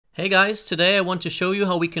Hey guys, today I want to show you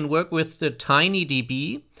how we can work with the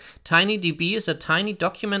TinyDB. TinyDB is a tiny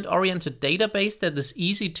document-oriented database that is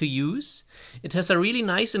easy to use. It has a really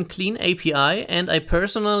nice and clean API, and I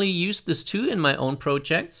personally use this too in my own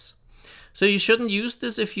projects. So you shouldn't use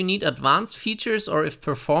this if you need advanced features or if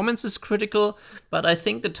performance is critical, but I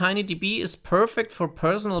think the TinyDB is perfect for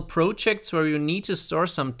personal projects where you need to store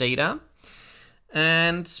some data.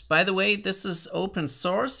 And by the way, this is open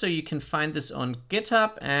source, so you can find this on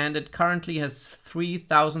GitHub, and it currently has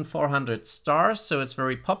 3,400 stars, so it's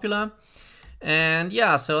very popular. And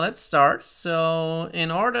yeah, so let's start. So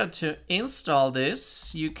in order to install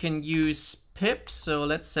this, you can use pip. So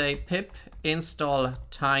let's say pip install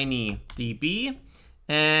TinyDB.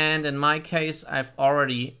 And in my case, I've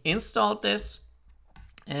already installed this,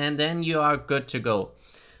 and then you are good to go.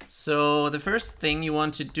 So the first thing you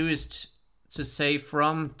want to do is to say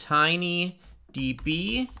from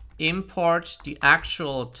TinyDB import the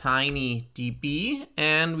actual TinyDB,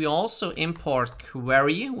 and we also import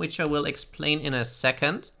query, which I will explain in a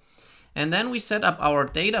second. And then we set up our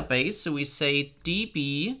database, so we say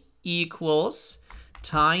db equals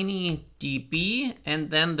TinyDB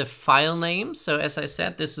and then the file name. So as I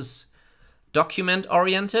said, this is document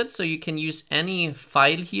oriented, so you can use any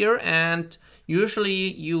file here, and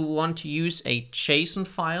usually you want to use a JSON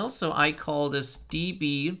file, so I call this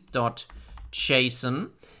db.json.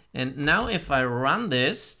 And now if I run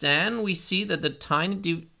this, then we see that the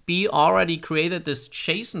TinyDB already created this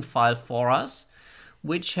JSON file for us,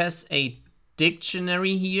 which has a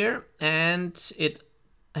dictionary here, and it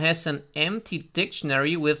has an empty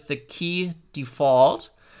dictionary with the key default.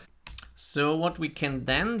 So what we can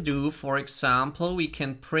then do, for example, we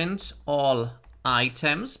can print all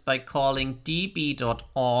items by calling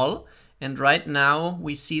db.all, and right now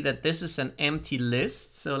we see that this is an empty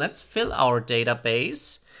list. So let's fill our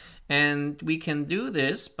database, and we can do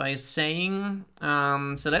this by saying,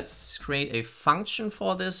 so let's create a function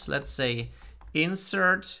for this. Let's say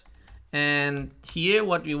insert, and here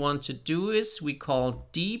what we want to do is we call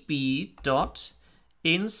db.insert,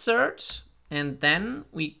 and then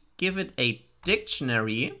we give it a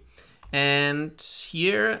dictionary. And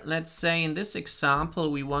here, let's say in this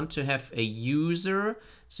example, we want to have a user.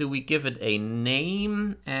 So we give it a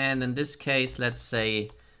name. And in this case, let's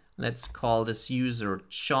call this user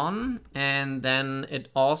John. And then it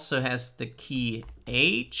also has the key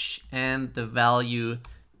age and the value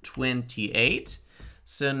 28.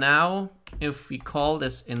 So now if we call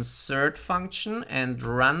this insert function and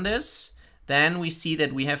run this, then we see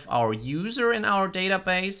that we have our user in our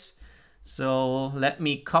database. So let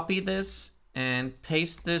me copy this and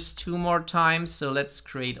paste this 2 more times. So let's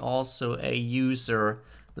create also a user,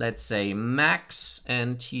 let's say Max,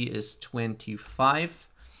 and he is 25.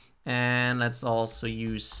 And let's also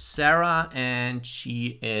use Sarah, and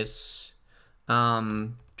she is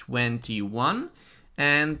 21.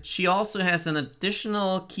 And she also has an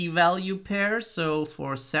additional key value pair. So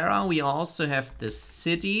for Sarah, we also have the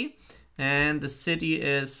city, and the city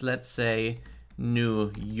is, let's say,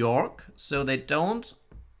 New York. So they don't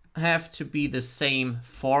have to be the same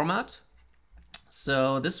format.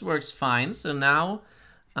 So this works fine. So now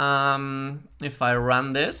if I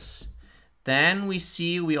run this, then we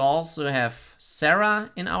see we also have Sarah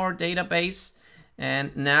in our database.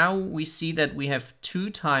 And now we see that we have 2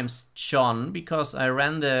 times John because I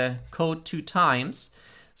ran the code 2 times.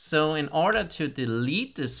 So in order to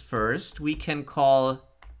delete this first, we can call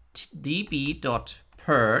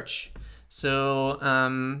db.purge. So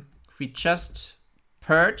if we just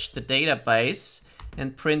purge the database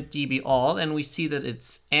and print db all, and we see that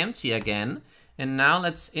it's empty again. And now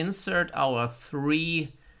let's insert our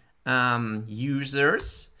 3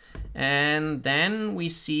 users. And then we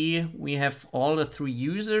see we have all the 3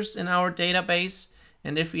 users in our database.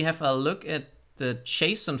 And if we have a look at the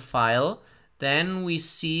JSON file, then we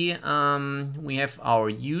see we have our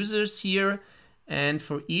users here. And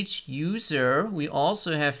for each user, we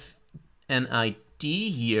also have an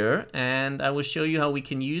ID here, and I will show you how we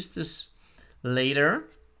can use this later.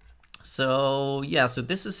 So yeah, so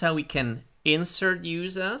this is how we can insert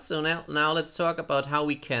users. So now let's talk about how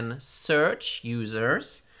we can search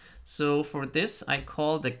users. So for this, I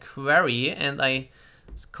call the query, and I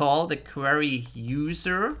call the query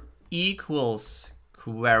user equals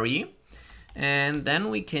query. And then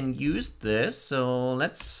we can use this. So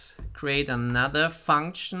let's create another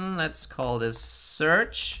function. Let's call this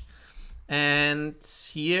search. And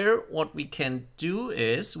here what we can do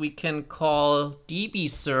is we can call db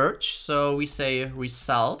search. So we say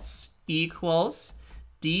results equals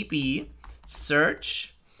db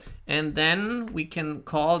search. And then we can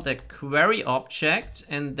call the query object,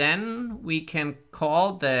 and then we can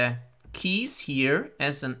call the keys here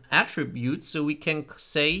as an attribute. So we can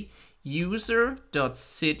say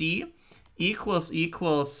user.city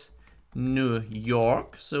equals New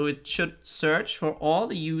York. So it should search for all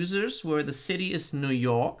the users where the city is New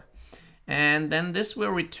York. And then this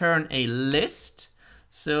will return a list.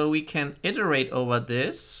 So we can iterate over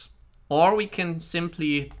this, or we can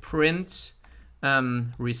simply print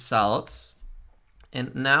results.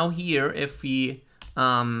 And now here, if we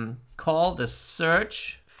call the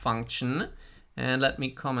search function, and let me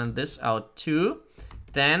comment this out too,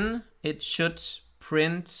 then it should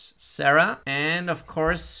print Sarah. And of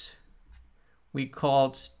course, we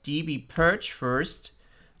called db purge first.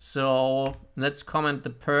 So let's comment the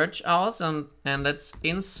purge out and let's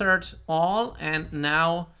insert all, and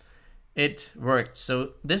now it worked.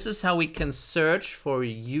 So this is how we can search for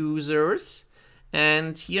users.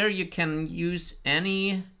 And here you can use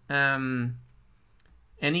any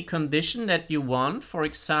condition that you want. For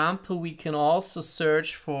example, we can also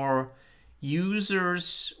search for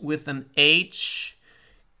users with an age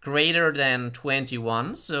greater than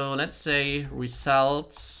 21. So let's say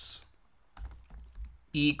results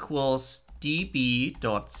equals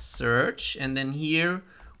db.search, and then here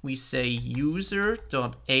we say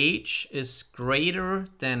user.age is greater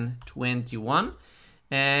than 21,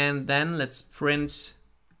 and then let's print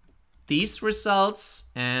these results,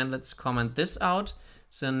 and let's comment this out.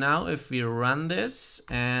 So now if we run this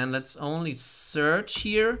and let's only search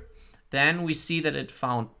here, then we see that it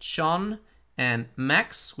found John and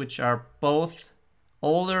Max, which are both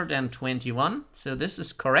older than 21. So this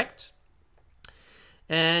is correct.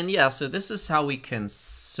 And yeah, so this is how we can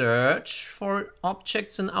search for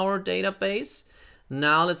objects in our database.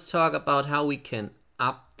 Now let's talk about how we can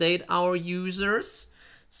update our users.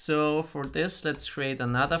 So for this, let's create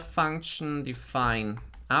another function, define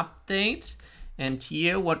update. And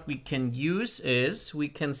here what we can use is we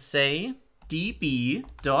can say db.update.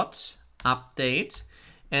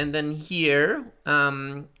 And then here,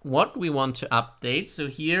 what we want to update. So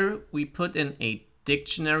here we put in a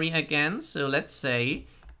dictionary again. So let's say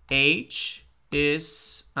age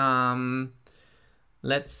is,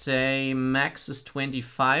 let's say Max is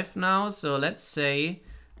 25 now. So let's say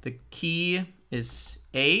the key is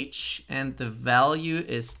age and the value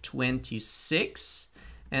is 26.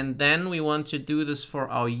 And then we want to do this for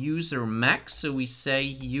our user Max. So we say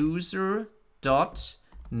user.name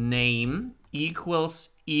equals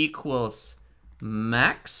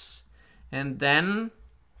Max. And then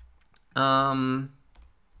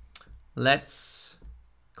let's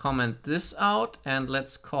comment this out and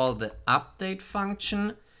let's call the update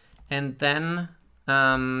function. And then,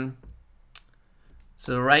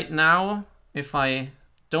 so right now, if I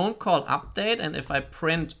don't call update and if I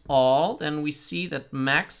print all, then we see that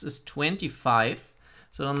Max is 25.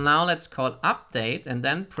 So now let's call update and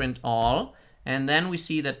then print all. And then we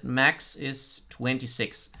see that Max is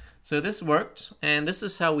 26. So this worked, and this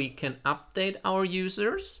is how we can update our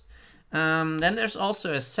users. Then there's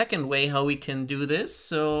also a second way how we can do this.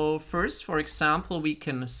 So first, for example, we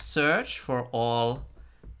can search for all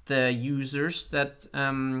the users that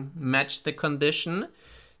match the condition.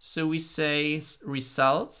 So we say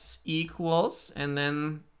results equals, and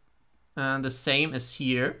then the same as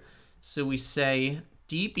here. So we say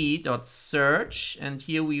db.search, and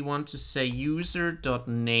here we want to say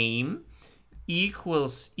user.name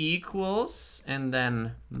equals, and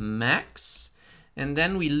then Max. And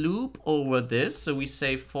then we loop over this. So we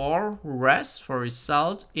say for res, for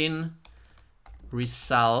result, in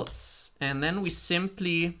results. And then we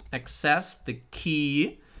simply access the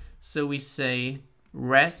key. So we say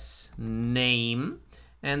res name.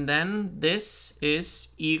 And then this is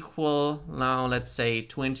equal, now let's say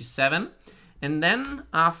 27. And then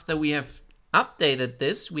after we have updated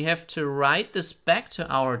this, we have to write this back to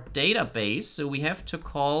our database. So we have to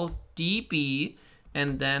call db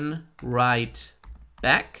and then write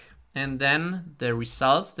back, and then the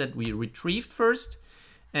results that we retrieved first.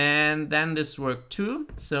 And then this worked too.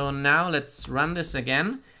 So now let's run this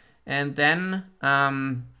again. And then,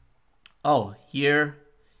 oh, here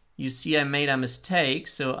you see I made a mistake.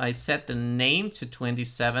 So I set the name to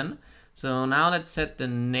 27. So now let's set the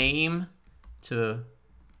name to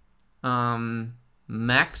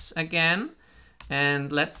Max again.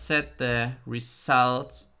 And let's set the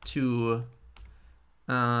results to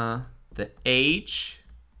the age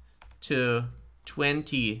to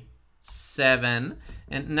 27.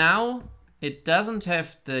 And now it doesn't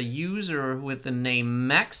have the user with the name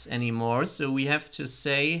Max anymore. So we have to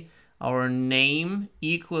say our name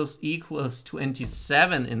equals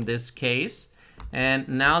 27 in this case. And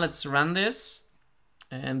now let's run this.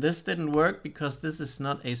 And this didn't work because this is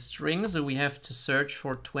not a string, so we have to search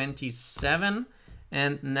for 27.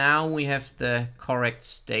 And now we have the correct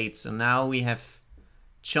state. So now we have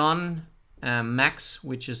John, Max,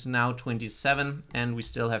 which is now 27, and we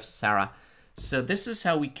still have Sarah. So this is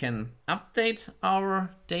how we can update our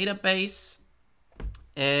database.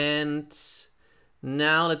 And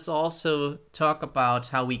now let's also talk about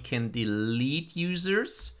how we can delete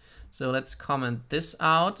users. So let's comment this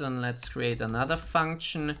out and let's create another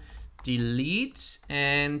function, delete.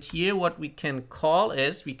 And here what we can call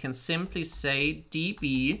is, we can simply say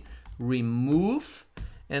db remove.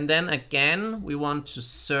 And then again, we want to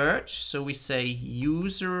search. So we say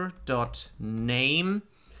user.name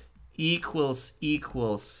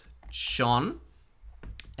equals John.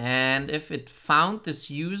 And if it found this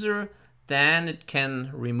user, then it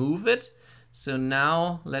can remove it. So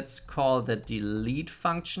now let's call the delete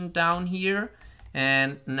function down here.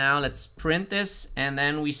 And now let's print this. And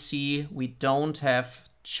then we see we don't have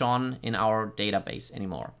John in our database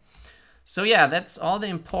anymore. So yeah, that's all the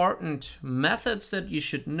important methods that you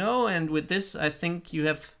should know. And with this, I think you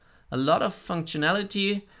have a lot of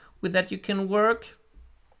functionality with that you can work.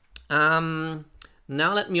 Now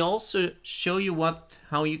let me also show you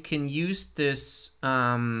how you can use this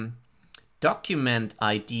document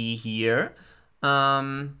ID here.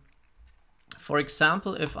 For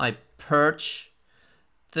example, if I purge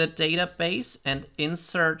the database and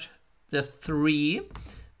insert the 3,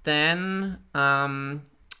 then I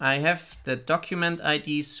have the document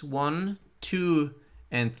IDs 1, 2,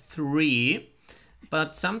 and 3.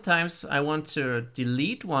 But sometimes I want to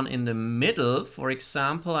delete one in the middle. For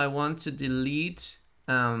example, I want to delete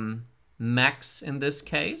Max in this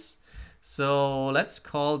case. So let's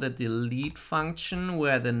call the delete function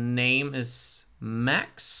where the name is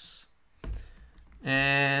Max.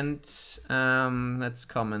 And let's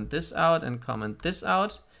comment this out and comment this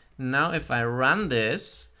out. Now if I run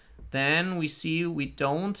this, then we see we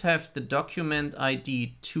don't have the document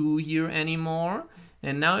ID 2 here anymore.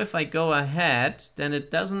 And now if I go ahead, then it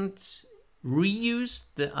doesn't reuse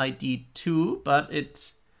the ID 2, but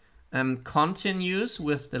it continues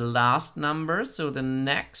with the last number. So the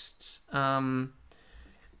next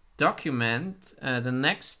document, the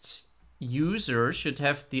next user should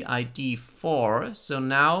have the ID 4. So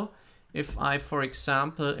now if I, for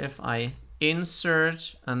example, if I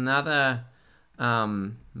insert another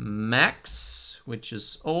Max, which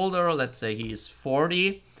is older, let's say he is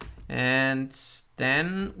 40, and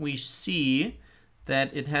then we see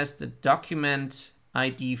that it has the document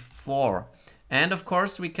ID 4. And of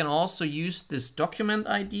course, we can also use this document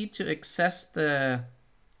ID to access the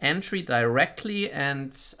entry directly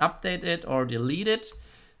and update it or delete it.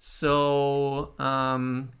 So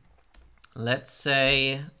let's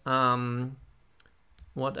say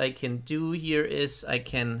what I can do here is I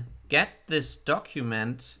can get this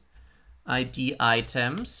document ID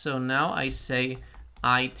item. So now I say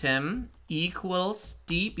item equals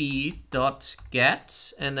db.get,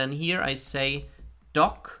 and then here I say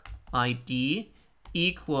doc ID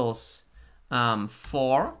equals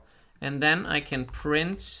 4, and then I can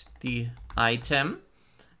print the item,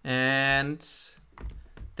 and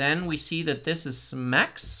then we see that this is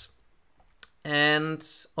Max. And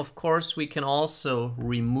of course we can also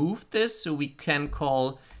remove this, so we can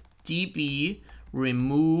call db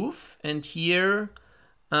remove, and here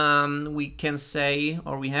we can say,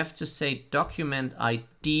 or we have to say document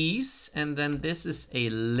IDs, and then this is a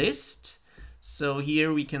list. So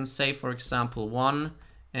here we can say, for example, 1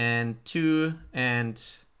 and 2 and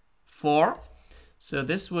 4. So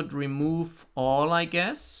this would remove all, I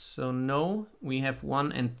guess. So no, we have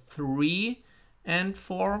 1 and 3 and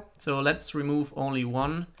 4. So let's remove only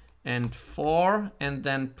 1 and 4 and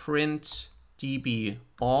then print db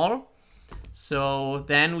all. So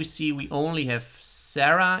then we see we only have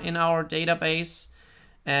Sarah in our database,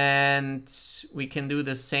 and we can do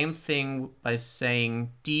the same thing by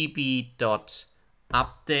saying db.update.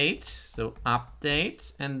 So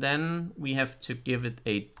update, and then we have to give it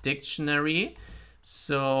a dictionary.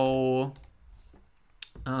 So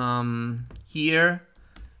here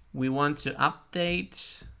we want to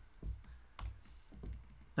update.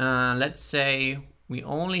 Let's say we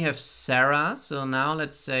only have Sarah. So now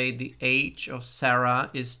let's say the age of Sarah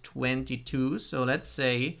is 22. So let's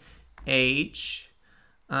say age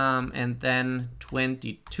and then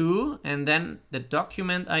 22. And then the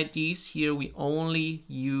document IDs here, we only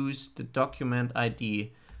use the document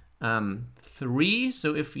ID 3.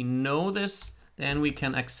 So if we know this, then we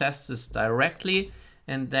can access this directly.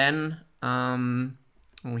 And then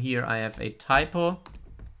here I have a typo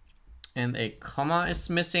and a comma is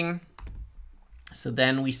missing. So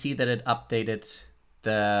then we see that it updated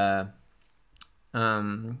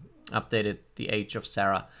the age of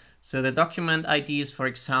Sarah. So the document ID is, for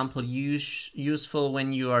example, useful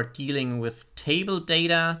when you are dealing with table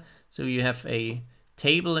data. So you have a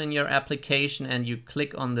table in your application and you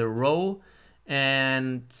click on the row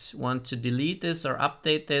and want to delete this or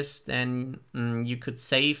update this, then you could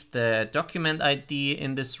save the document ID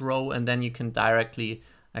in this row and then you can directly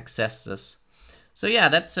access this. So yeah,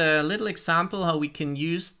 that's a little example how we can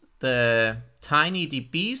use the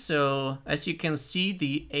TinyDB. So as you can see,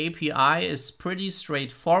 the API is pretty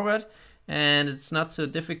straightforward and it's not so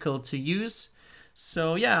difficult to use.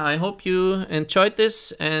 So yeah, I hope you enjoyed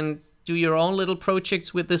this and do your own little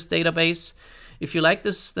projects with this database. If you like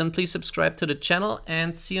this, then please subscribe to the channel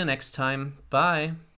and see you next time. Bye.